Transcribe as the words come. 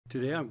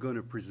Today I'm going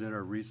to present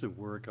our recent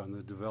work on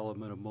the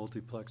development of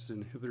multiplexed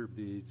inhibitor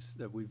beads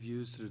that we've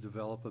used to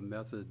develop a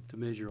method to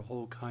measure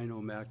whole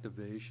kinome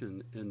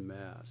activation in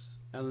mass.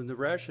 And the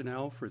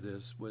rationale for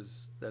this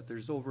was that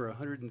there's over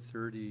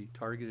 130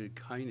 targeted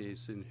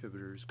kinase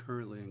inhibitors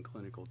currently in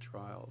clinical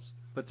trials.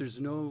 But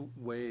there's no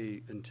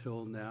way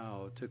until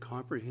now to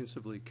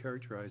comprehensively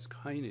characterize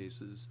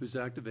kinases whose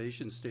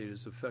activation state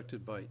is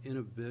affected by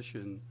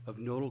inhibition of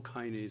nodal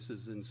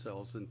kinases in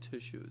cells and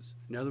tissues.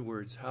 In other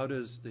words, how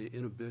does the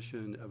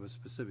inhibition of a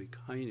specific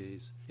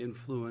kinase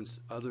influence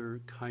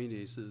other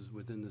kinases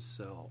within the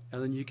cell?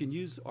 And then you can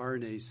use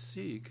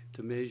RNA-seq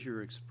to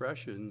measure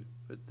expression,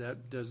 but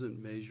that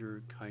doesn't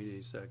measure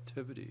kinase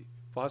activity.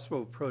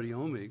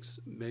 Phosphoproteomics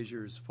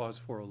measures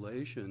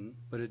phosphorylation,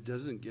 but it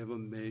doesn't give a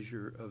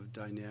measure of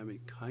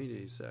dynamic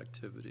kinase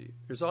activity.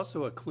 There's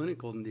also a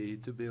clinical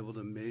need to be able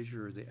to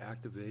measure the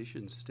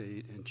activation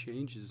state and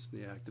changes in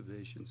the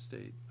activation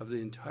state of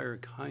the entire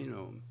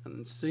kinome.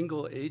 And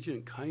single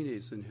agent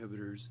kinase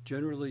inhibitors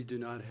generally do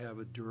not have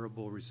a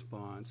durable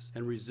response,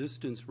 and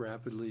resistance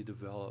rapidly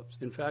develops.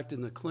 In fact,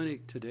 in the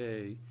clinic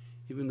today,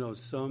 even though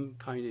some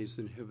kinase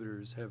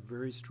inhibitors have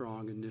very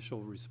strong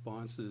initial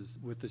responses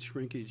with the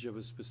shrinkage of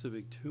a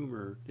specific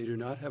tumor, they do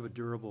not have a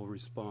durable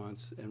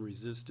response and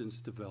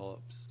resistance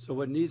develops. So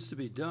what needs to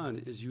be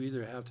done is you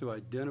either have to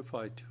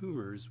identify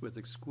tumors with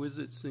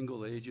exquisite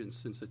single agent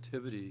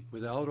sensitivity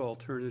without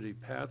alternative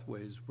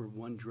pathways where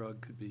one drug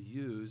could be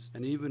used,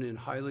 and even in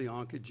highly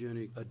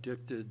oncogenic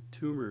addicted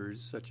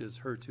tumors such as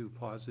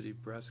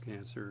HER2-positive breast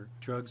cancer,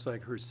 drugs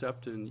like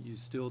Herceptin, you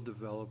still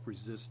develop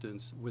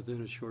resistance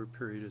within a short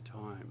period of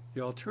time.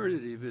 The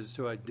alternative is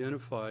to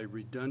identify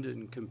redundant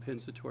and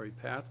compensatory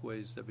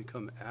pathways that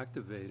become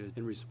activated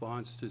in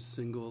response to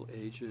single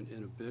agent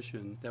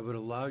inhibition that would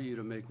allow you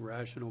to make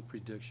rational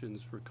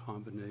predictions for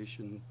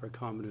combination or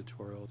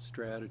combinatorial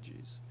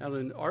strategies. Now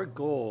then, our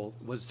goal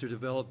was to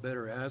develop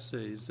better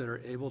assays that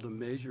are able to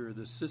measure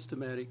the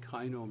systematic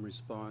kinome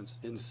response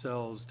in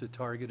cells to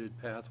targeted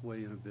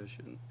pathway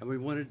inhibition. And we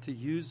wanted to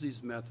use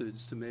these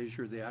methods to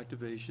measure the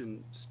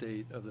activation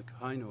state of the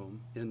kinome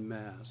in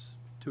mass.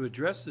 To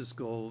address this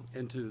goal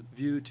and to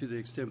view to the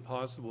extent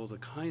possible the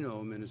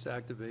kinome and its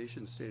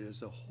activation state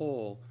as a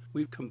whole,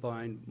 we've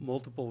combined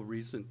multiple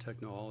recent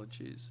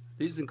technologies.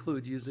 These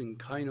include using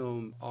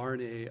kinome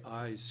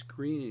RNAi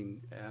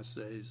screening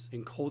assays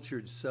in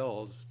cultured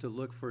cells to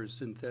look for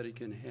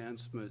synthetic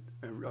enhancement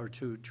or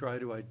to try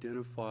to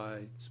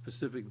identify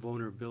specific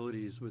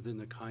vulnerabilities within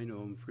the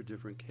kinome for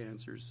different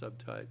cancer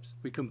subtypes.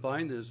 We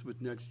combine this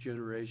with next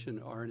generation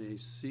RNA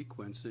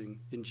sequencing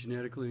in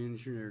genetically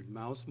engineered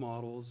mouse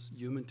models,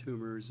 human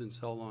tumors, and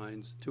cell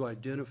lines to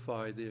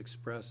identify the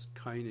expressed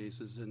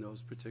kinases in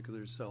those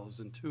particular cells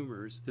and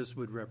tumors. This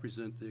would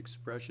represent the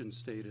expression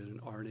state at an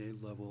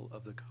RNA level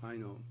of the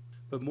kinome.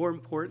 But more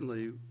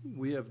importantly,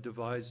 we have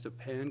devised a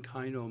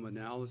pan-kinome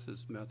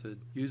analysis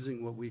method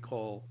using what we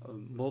call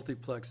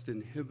multiplexed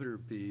inhibitor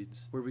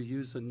beads, where we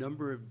use a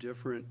number of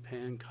different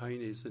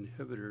pan-kinase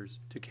inhibitors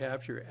to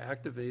capture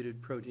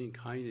activated protein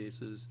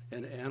kinases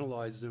and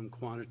analyze them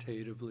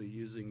quantitatively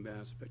using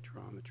mass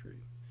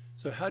spectrometry.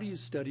 So how do you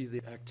study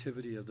the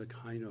activity of the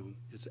kinome,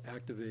 its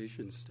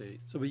activation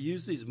state? So we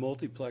use these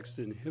multiplexed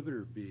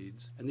inhibitor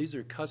beads, and these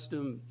are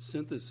custom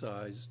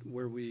synthesized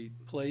where we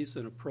place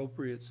an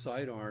appropriate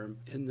sidearm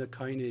in the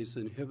kinase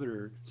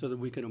inhibitor so that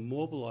we can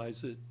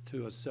immobilize it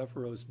to a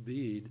Sephiros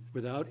bead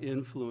without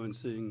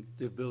influencing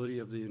the ability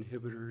of the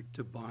inhibitor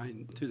to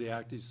bind to the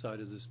active site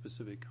of the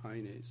specific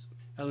kinase.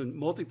 And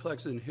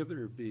multiplex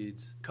inhibitor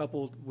beads,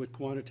 coupled with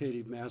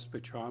quantitative mass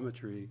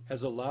spectrometry,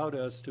 has allowed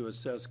us to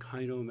assess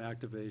kinome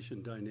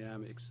activation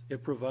dynamics.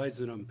 It provides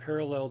an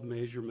unparalleled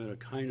measurement of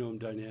kinome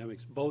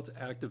dynamics, both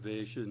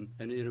activation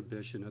and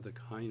inhibition of the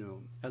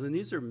kinome. And then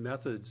these are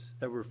methods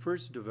that were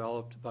first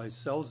developed by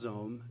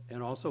Cellzome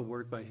and also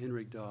worked by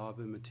Henrik Daub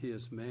and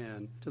Matthias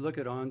Mann to look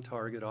at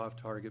on-target,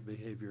 off-target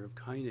behavior of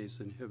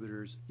kinase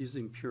inhibitors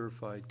using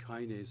purified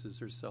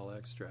kinases or cell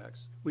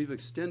extracts. We've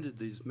extended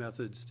these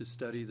methods to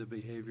study the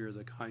behavior of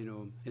the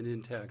kinome in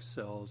intact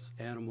cells,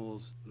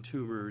 animals,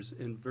 tumors,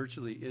 and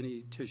virtually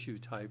any tissue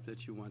type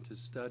that you want to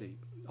study.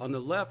 On the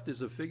left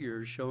is a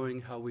figure showing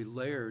how we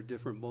layer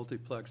different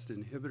multiplexed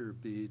inhibitor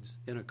beads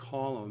in a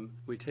column.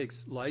 We take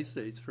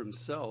lysates from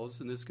cells,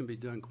 and this can be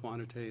done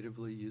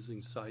quantitatively using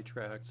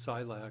Cytrac,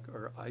 Cylac,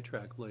 or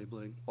iTrac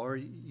labeling, or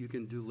you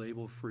can do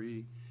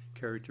label-free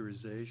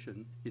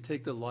characterization. You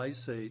take the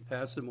lysate,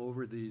 pass them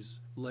over these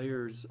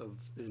layers of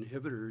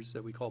inhibitors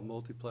that we call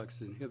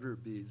multiplexed inhibitor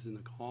beads in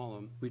the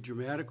column. We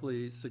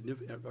dramatically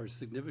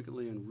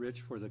significantly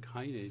enrich for the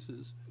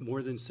kinases.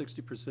 More than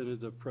 60% of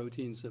the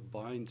proteins that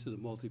bind to the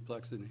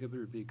multiplex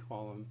inhibitor bead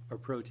column are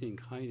protein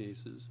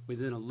kinases. We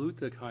then elute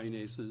the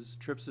kinases,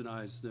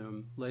 trypsinize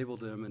them, label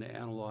them, and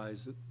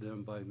analyze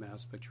them by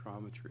mass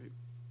spectrometry.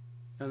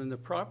 And then the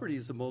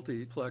properties of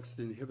multiplexed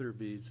inhibitor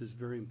beads is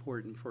very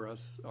important for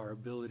us, our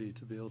ability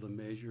to be able to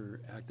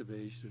measure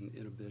activation and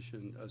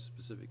inhibition of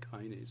specific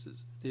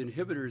kinases. The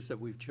inhibitors that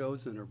we've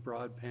chosen are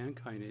broad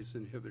pan-kinase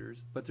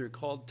inhibitors, but they're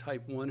called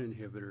type 1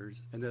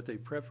 inhibitors, and that they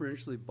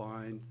preferentially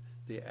bind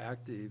the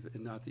active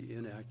and not the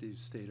inactive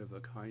state of a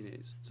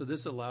kinase. So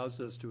this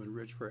allows us to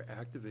enrich for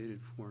activated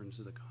forms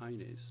of the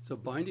kinase. So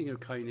binding of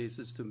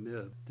kinases to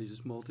MIB,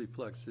 these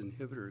multiplex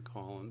inhibitor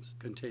columns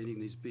containing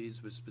these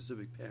beads with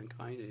specific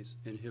pan-kinase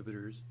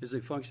inhibitors, is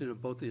a function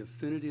of both the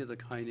affinity of the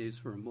kinase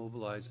for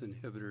immobilized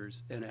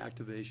inhibitors and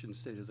activation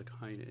state of the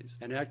kinase.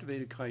 And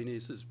activated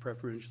kinases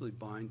preferentially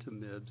bind to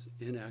MIBs,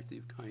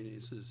 inactive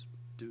kinases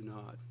do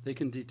not. They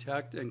can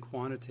detect and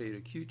quantitate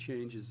acute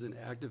changes in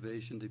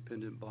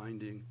activation-dependent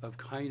binding of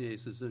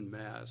kinases in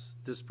mass.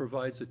 This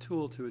provides a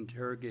tool to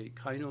interrogate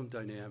kinome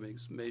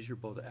dynamics, measure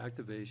both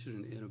activation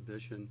and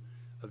inhibition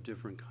of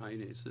different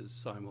kinases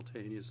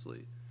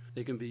simultaneously.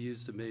 They can be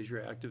used to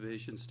measure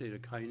activation state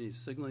of kinase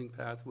signaling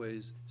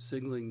pathways,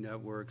 signaling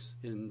networks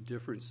in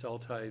different cell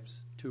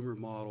types, tumor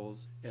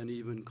models, and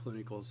even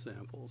clinical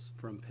samples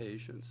from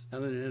patients.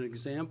 And then an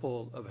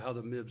example of how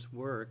the MIBs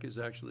work is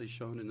actually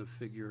shown in the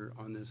figure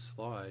on this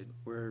slide,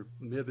 where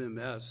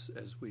MIB-MS,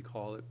 as we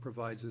call it,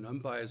 provides an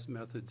unbiased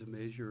method to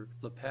measure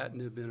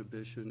lapatinib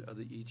inhibition of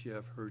the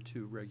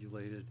EGF-HER2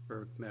 regulated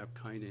ERK-MAP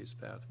kinase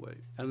pathway.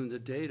 And then the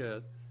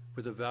data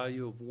with a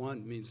value of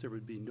 1 means there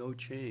would be no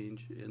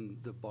change in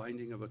the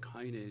binding of a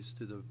kinase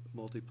to the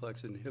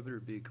multiplex inhibitor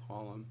bead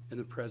column in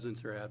the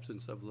presence or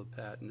absence of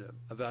lapatinib.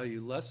 A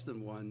value less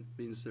than 1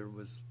 means there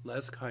was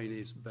less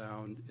kinase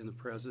bound in the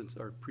presence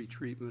or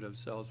pretreatment of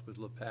cells with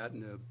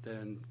lapatinib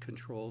than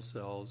control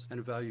cells, and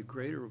a value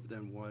greater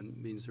than 1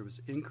 means there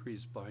was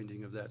increased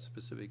binding of that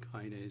specific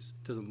kinase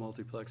to the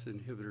multiplex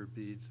inhibitor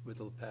beads with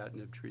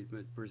lapatinib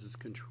treatment versus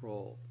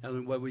control. And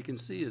then what we can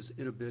see is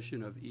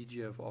inhibition of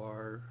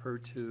EGFR,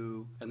 HER2,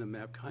 and the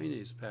MAP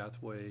kinase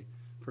pathway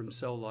from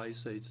cell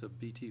lysates of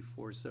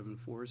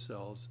BT474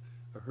 cells,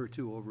 a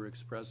HER2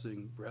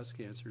 overexpressing breast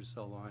cancer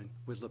cell line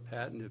with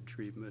lapatinib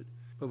treatment.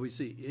 But we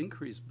see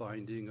increased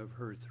binding of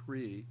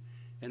HER3,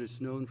 and it's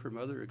known from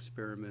other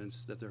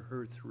experiments that the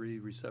HER3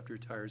 receptor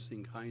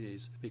tyrosine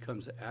kinase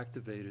becomes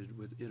activated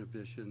with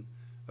inhibition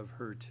of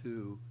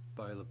HER2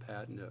 by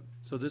lapatinib.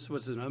 So this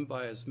was an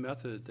unbiased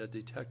method that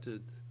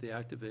detected the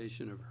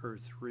activation of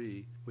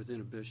HER3 with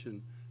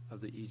inhibition of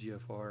the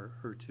EGFR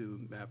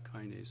HER2 MAP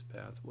kinase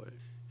pathway.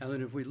 And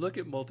then if we look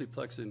at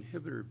multiplex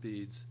inhibitor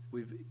beads,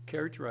 we've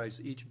characterized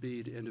each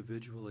bead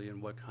individually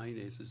and what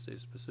kinases they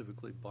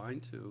specifically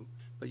bind to,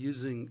 but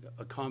using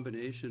a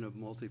combination of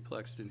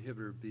multiplexed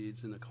inhibitor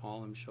beads in the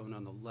column shown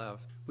on the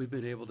left, we've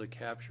been able to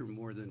capture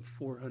more than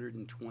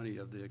 420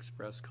 of the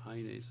expressed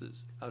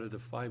kinases out of the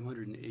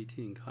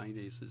 518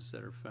 kinases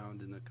that are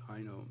found in the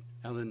kinome.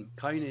 And then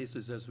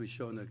kinases, as we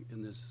show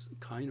in this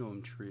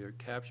kinome tree, are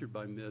captured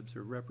by MIBs,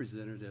 are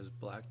represented as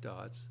black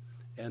dots,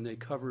 and they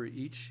cover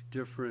each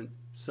different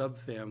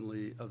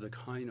subfamily of the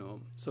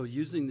kinome. So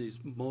using these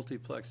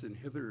multiplex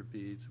inhibitor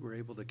beads, we're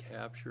able to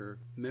capture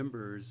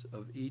members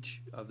of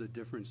each of the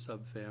different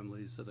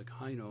subfamilies of the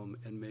kinome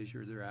and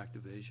measure their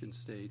activation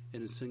state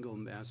in a single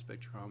mass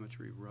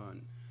spectrometry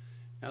run.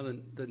 Now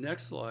the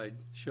next slide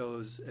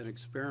shows an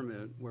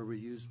experiment where we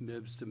used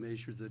MIBs to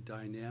measure the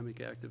dynamic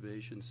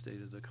activation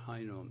state of the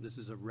kinome. This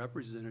is a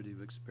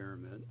representative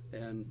experiment,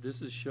 and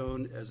this is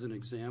shown as an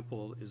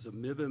example is a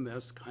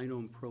MIB-MS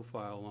kinome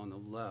profile on the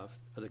left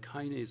of the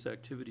kinase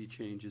activity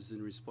changes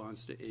in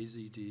response to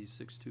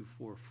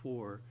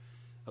AZD6244,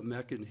 a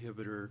MEK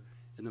inhibitor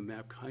in the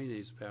MAP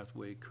kinase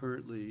pathway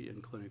currently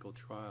in clinical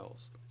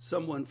trials.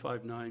 Some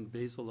 159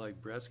 basal-like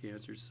breast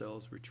cancer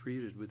cells were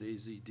treated with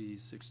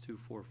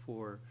AZD6244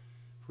 for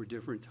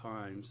different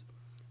times.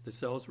 The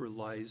cells were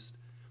lysed,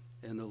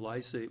 and the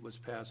lysate was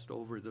passed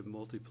over the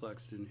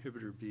multiplexed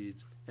inhibitor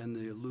beads, and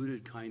the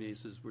eluted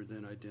kinases were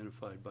then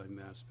identified by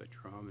mass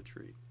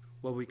spectrometry.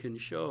 What we can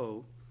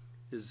show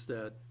is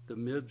that the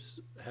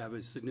MIBs have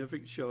a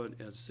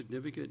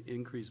significant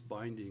increased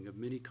binding of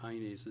many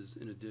kinases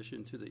in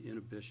addition to the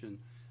inhibition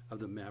of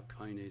the MAP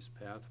kinase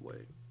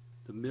pathway.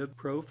 The MIB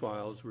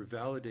profiles were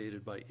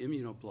validated by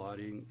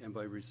immunoblotting and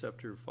by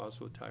receptor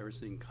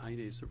phosphotyrosine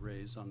kinase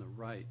arrays on the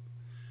right.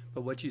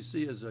 But what you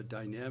see is a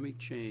dynamic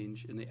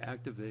change in the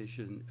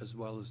activation as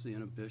well as the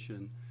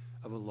inhibition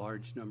of a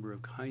large number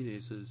of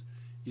kinases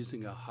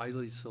using a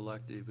highly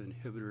selective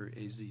inhibitor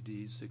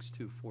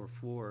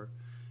AZD6244,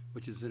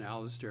 which is an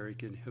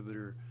allosteric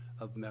inhibitor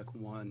of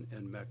MEK1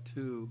 and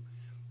MEK2,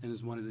 and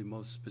is one of the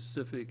most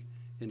specific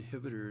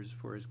inhibitors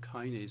for its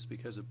kinase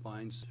because it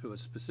binds to a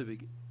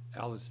specific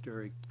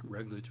allosteric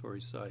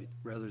regulatory site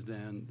rather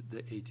than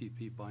the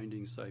ATP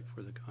binding site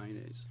for the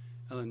kinase.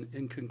 And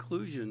in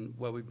conclusion,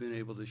 what we've been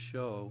able to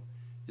show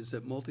is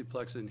that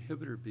multiplex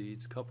inhibitor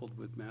beads coupled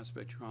with mass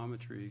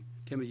spectrometry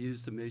can be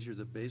used to measure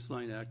the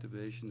baseline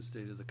activation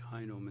state of the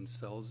kinome in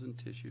cells and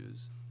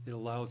tissues. It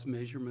allows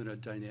measurement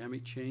of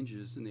dynamic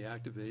changes in the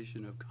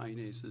activation of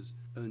kinases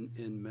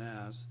in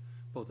mass,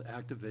 both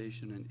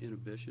activation and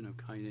inhibition of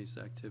kinase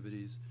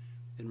activities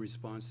in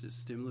response to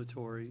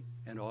stimulatory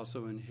and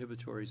also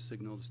inhibitory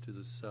signals to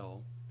the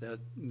cell. That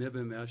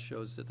MIB-MS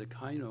shows that the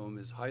kinome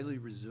is highly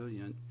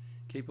resilient,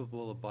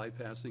 capable of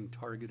bypassing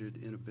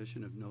targeted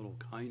inhibition of nodal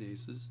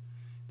kinases.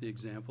 The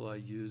example I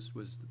used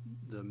was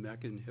the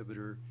MEK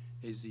inhibitor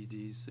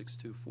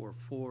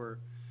AZD6244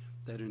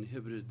 that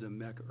inhibited the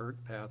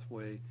MEK-ERK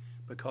pathway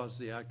but caused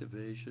the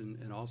activation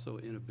and also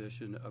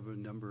inhibition of a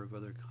number of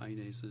other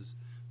kinases,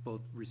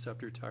 both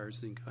receptor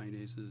tyrosine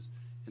kinases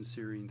and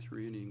serine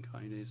threonine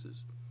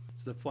kinases.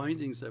 So the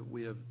findings that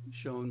we have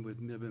shown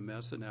with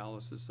MIB-MS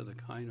analysis of the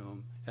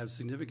kinome have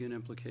significant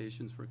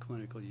implications for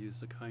clinical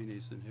use of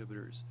kinase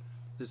inhibitors.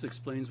 This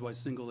explains why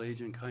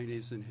single-agent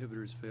kinase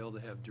inhibitors fail to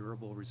have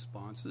durable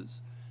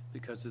responses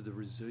because of the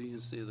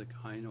resiliency of the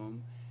kinome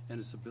and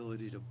its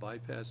ability to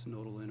bypass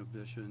nodal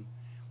inhibition,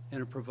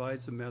 and it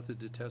provides a method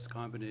to test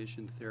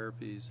combination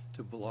therapies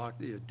to block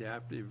the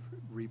adaptive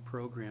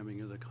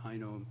reprogramming of the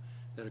kinome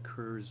that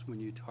occurs when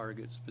you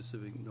target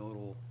specific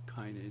nodal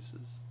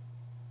kinases.